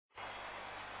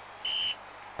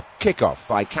Kick-off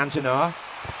by Cantona.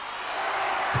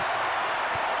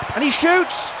 And he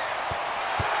shoots!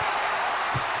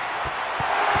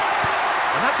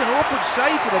 And that's an awkward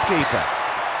save for the keeper.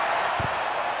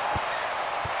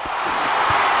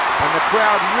 And the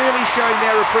crowd really showing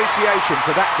their appreciation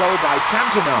for that goal by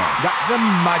Cantona. That's a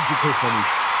magical finish.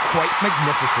 Quite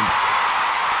magnificent.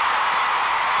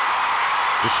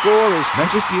 The score is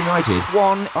Manchester United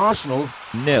 1, Arsenal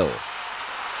 0.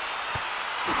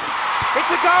 It's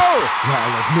a goal! Well,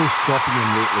 there's no stopping him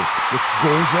lately. With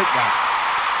goals like that.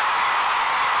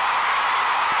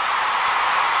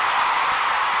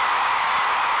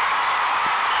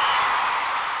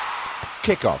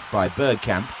 Kick-off by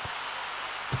Bergkamp.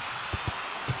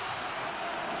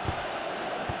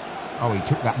 Oh, he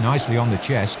took that nicely on the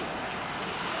chest.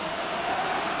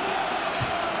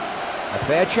 A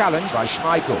fair challenge by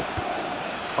Schmeichel.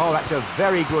 Oh, that's a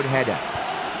very good header.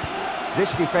 This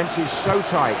defence is so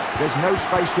tight, there's no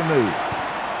space to move.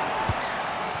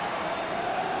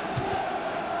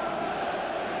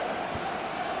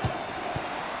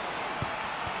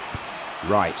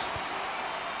 Right.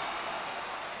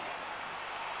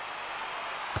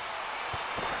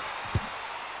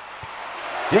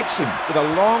 Dixon with a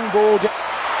long ball.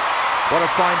 What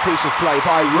a fine piece of play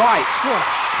by Wright. What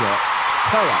a shot.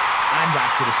 Power and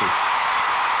accuracy.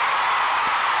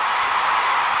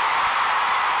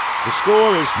 The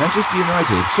score is Manchester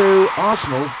United 2,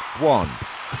 Arsenal 1.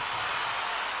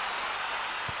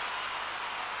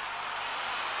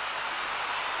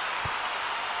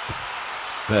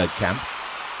 Bergkamp.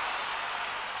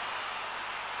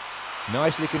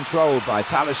 Nicely controlled by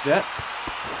Pallister.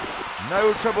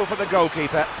 No trouble for the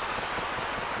goalkeeper.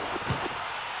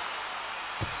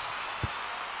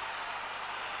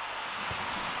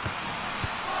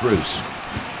 Bruce.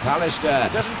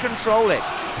 Pallister doesn't control it.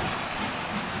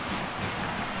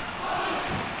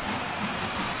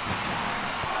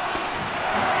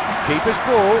 Keeper's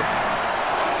ball.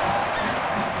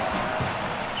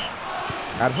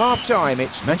 At half-time,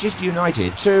 it's Manchester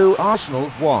United 2,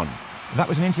 Arsenal 1. That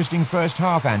was an interesting first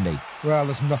half, Andy. Well,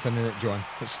 there's nothing in it, John.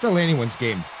 It's still anyone's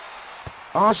game.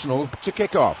 Arsenal to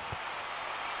kick off.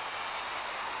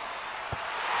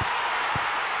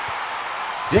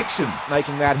 Dixon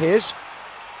making that his.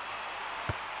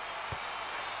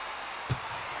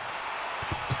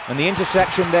 And the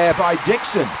interception there by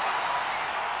Dixon.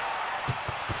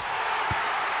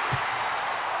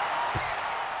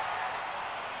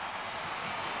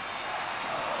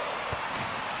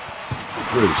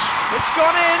 Bruce. It's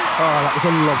gone in! Oh, that was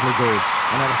a lovely goal.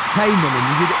 And at a time when they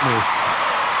needed it most.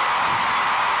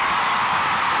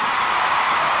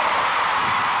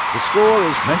 The score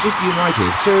is Manchester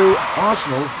United 2,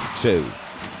 Arsenal 2.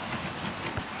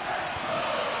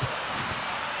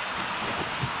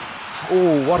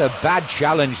 Oh, what a bad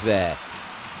challenge there.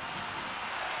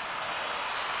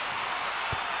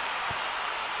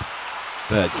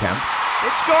 Bergkamp.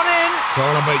 It's gone in! It's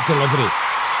all about delivery.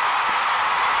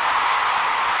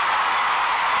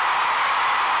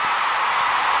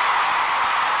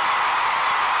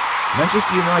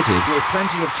 Manchester United with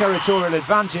plenty of territorial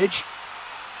advantage.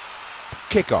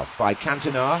 Kick-off by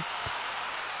Cantona.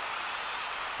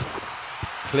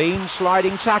 Clean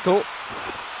sliding tackle.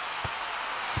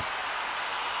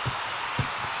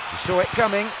 He saw it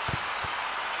coming.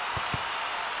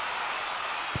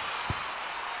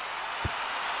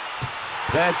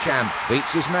 Bergkamp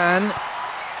beats his man.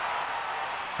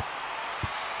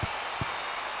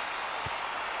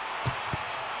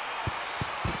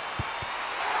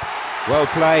 Well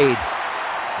played.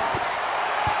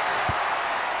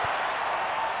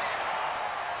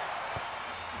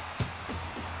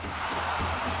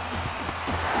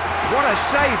 What a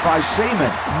save by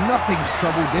Seaman. Nothing's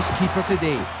troubled this keeper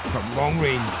today from long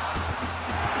range.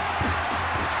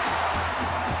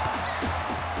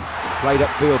 Played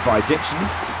upfield by Dixon.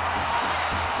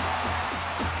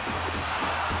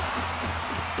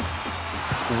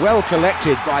 Well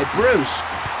collected by Bruce.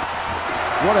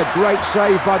 What a great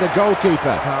save by the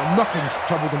goalkeeper. Nothing's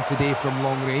troubled him today from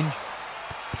long range.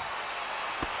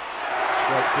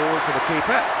 Straight forward for the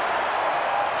keeper.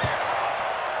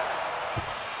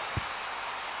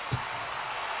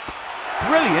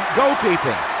 Brilliant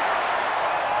goalkeeping.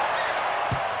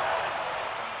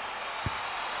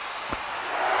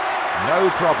 No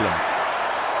problem.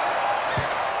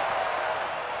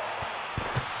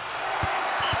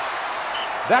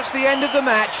 That's the end of the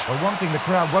match. Well, one thing the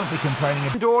crowd won't be complaining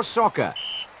about. Indoor soccer.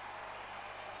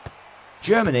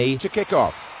 Germany to kick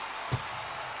off.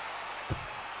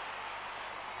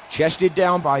 Chested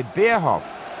down by Bierhoff.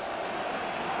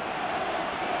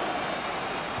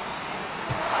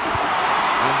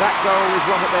 And That goal is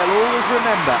one that they'll always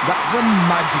remember. That's a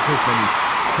magical finish.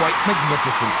 Quite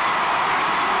magnificent.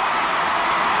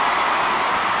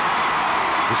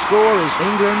 The score is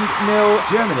England 0,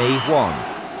 Germany 1.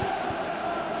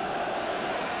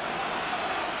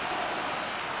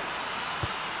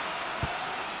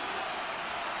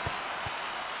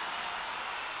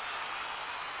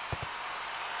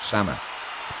 Sammer.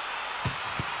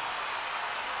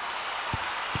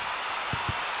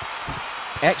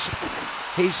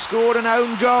 He's scored an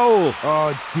own goal.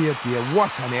 Oh dear, dear,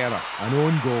 what an error. An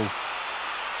own goal.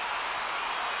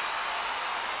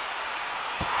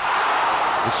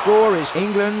 The score is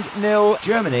England 0,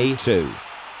 Germany 2.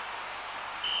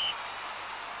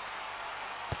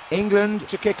 England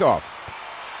to kick off.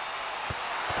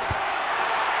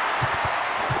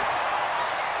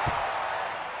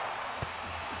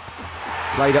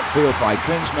 Played upfield by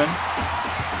Klinsmann.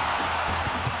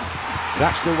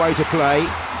 That's the way to play.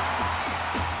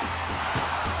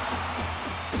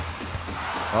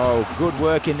 Oh, good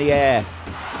work in the air.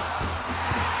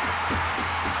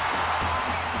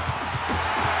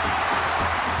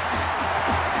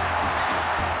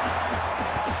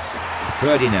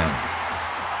 Ferdinand.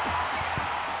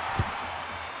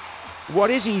 What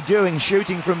is he doing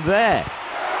shooting from there?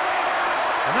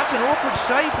 And that's an awkward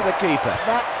save for the keeper.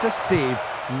 That's a save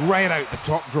right out the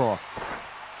top drawer.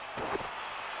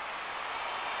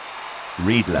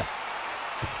 Riedler.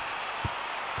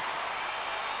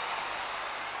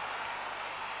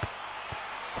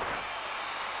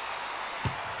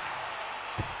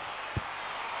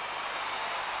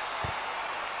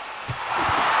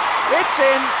 It's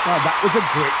in. Oh, that was a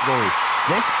great goal.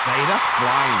 This side are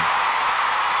flying.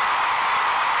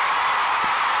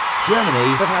 Germany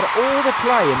have had all the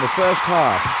play in the first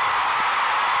half.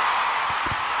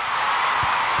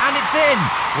 And it's in.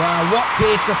 Well, what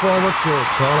pace the forward show.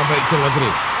 It's all about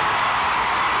delivery.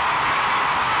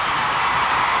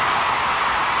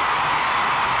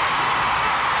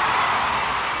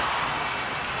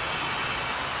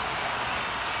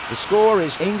 The score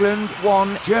is England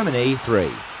 1, Germany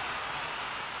 3.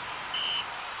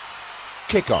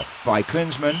 Kick-off by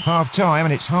Klinsmann. Half-time,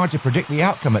 and it's hard to predict the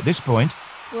outcome at this point.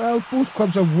 Well, both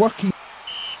clubs are working.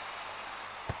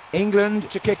 England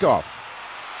to kick off.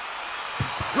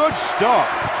 Good stop.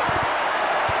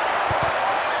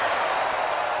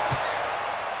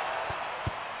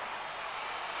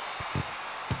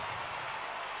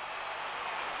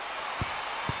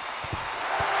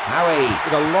 Howie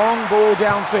with a long ball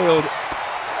downfield.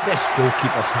 This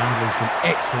goalkeeper's handling's been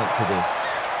excellent today.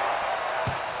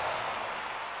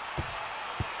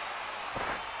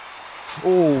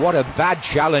 Oh, what a bad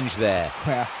challenge there.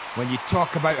 Well, when you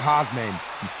talk about hard men,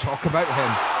 you talk about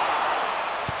him.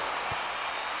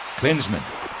 Klinsmann.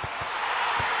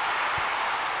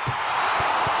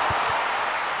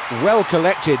 Well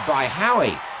collected by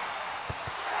Howie.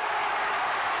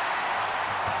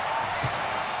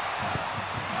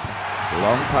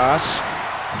 Long pass.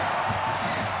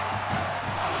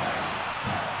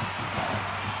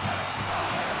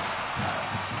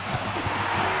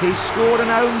 He scored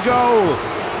an own goal.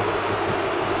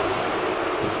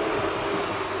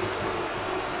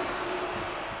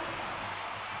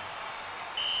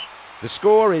 The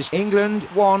score is England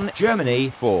 1,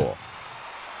 Germany 4.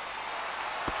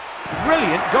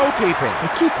 Brilliant goalkeeping. The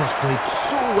keeper's played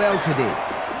so well today.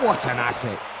 What an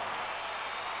asset.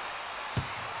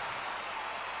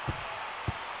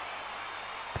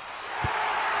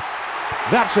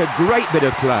 That's a great bit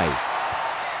of play.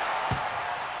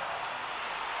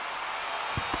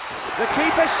 The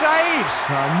keeper saves.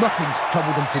 Nothing's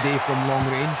troubled him today from long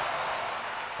range.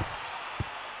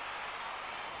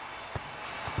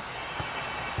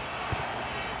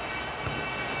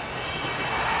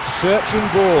 Searching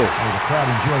ball. Oh, the crowd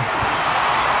enjoyed.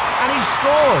 And he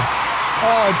scored.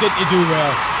 Oh, did you do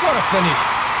well? What a finish.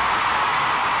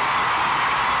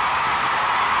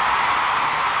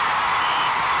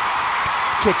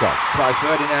 Kick-off by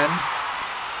Ferdinand.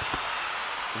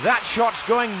 That shot's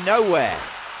going nowhere.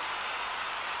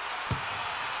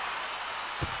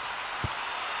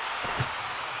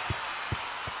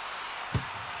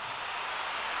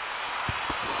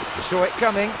 You saw it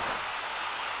coming.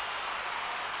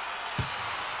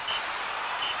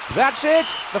 That's it.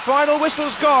 The final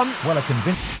whistle's gone. Well, a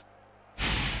convincing.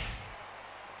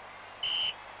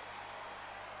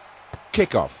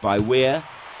 Kick-off by Weir.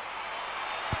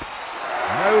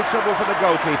 No trouble for the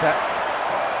goalkeeper.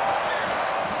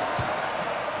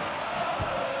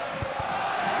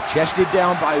 Chested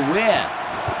down by Weir.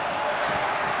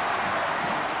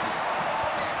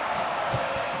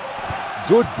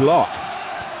 Good block.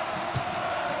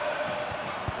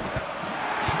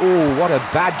 Oh, what a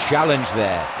bad challenge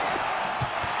there.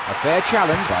 A fair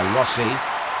challenge by Rossi.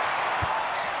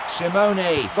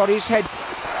 Simone got his head.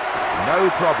 No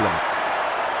problem.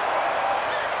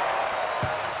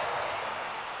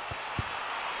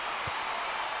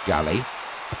 Gully.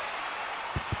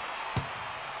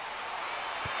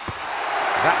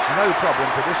 That's no problem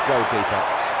for this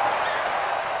goalkeeper.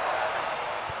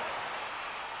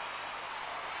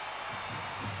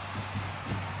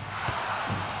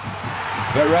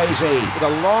 Verezi with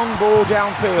a long ball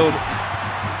downfield.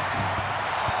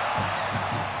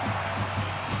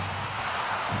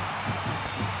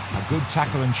 A good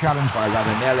tackle and challenge By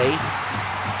Ravanelli.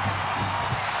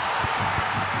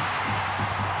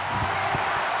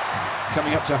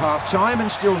 Coming up to half-time and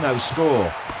still no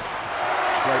score.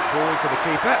 Straight ball for the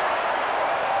keeper.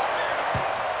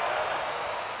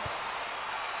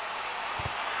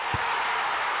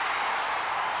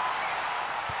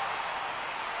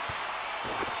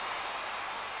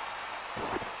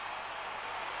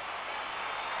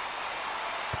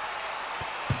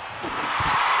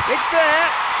 It's there.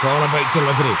 It's all about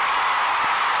delivery.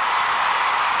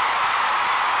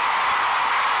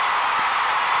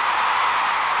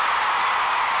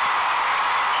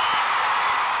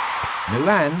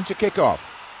 Milan to kick off.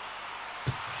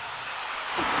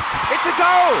 It's a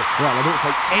goal! Well, I don't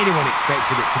think anyone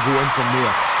expected it to go in from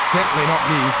there. Certainly not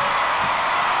me.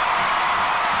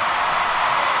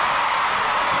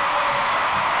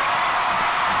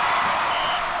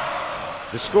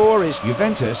 The score is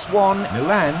Juventus 1,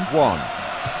 Milan 1.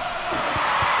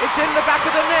 It's in the back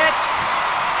of the net!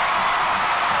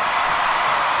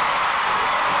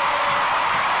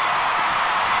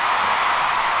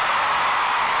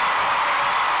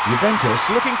 Juventus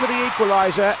looking for the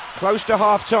equaliser, close to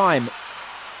half-time.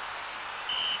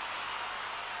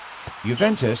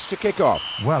 Juventus to kick off.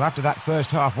 Well, after that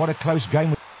first half, what a close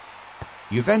game.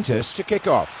 Juventus to kick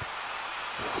off.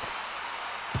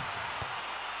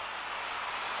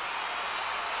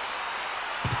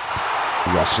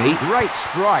 Rossi, great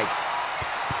strike.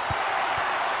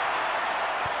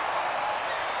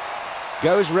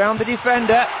 Goes round the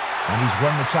defender. And he's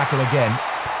won the tackle again.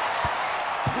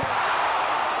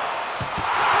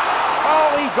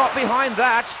 Oh, he got behind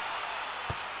that.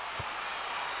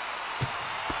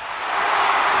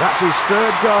 That's his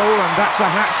third goal, and that's a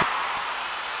hat.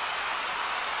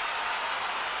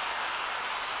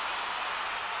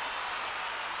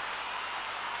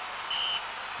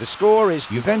 The score is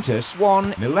Juventus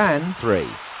 1, Milan 3.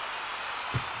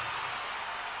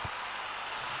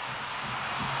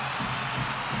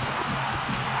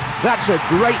 That's a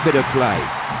great bit of play.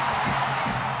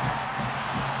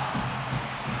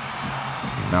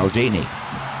 Maldini.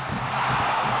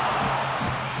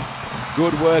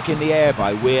 Good work in the air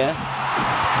by Weir.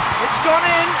 It's gone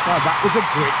in! Oh, that was a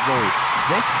great goal.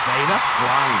 This side are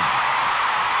flying.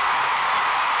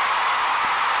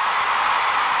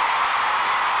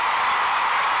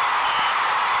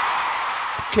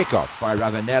 Kick-off by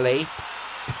Ravanelli.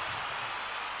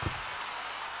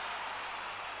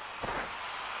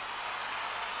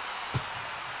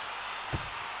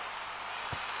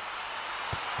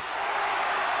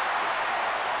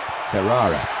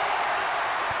 Ferrara.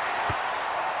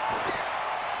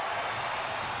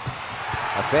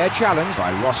 A fair challenge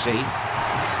by Rossi.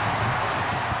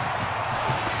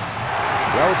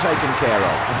 Well taken care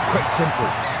of. It's quite simple.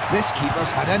 This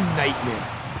keeper's had a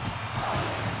nightmare.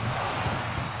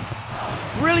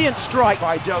 Brilliant strike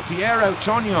by Del Piero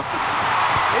Tonio.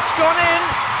 It's gone in.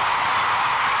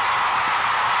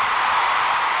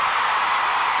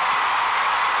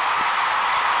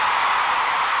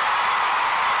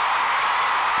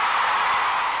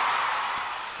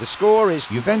 The score is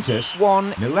Juventus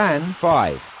 1, Milan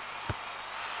 5.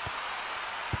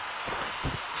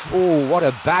 Oh, what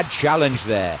a bad challenge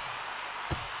there.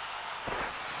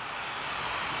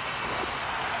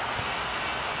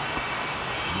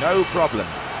 No problem.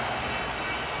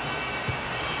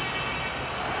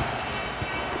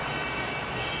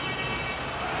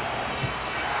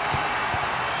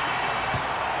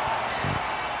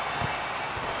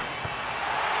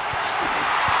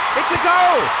 It's a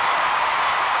goal!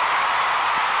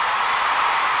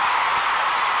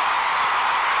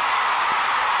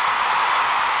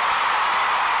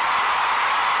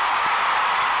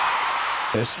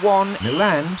 This 1,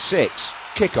 Milan 6.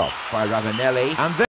 Kick-off by Ravanelli, and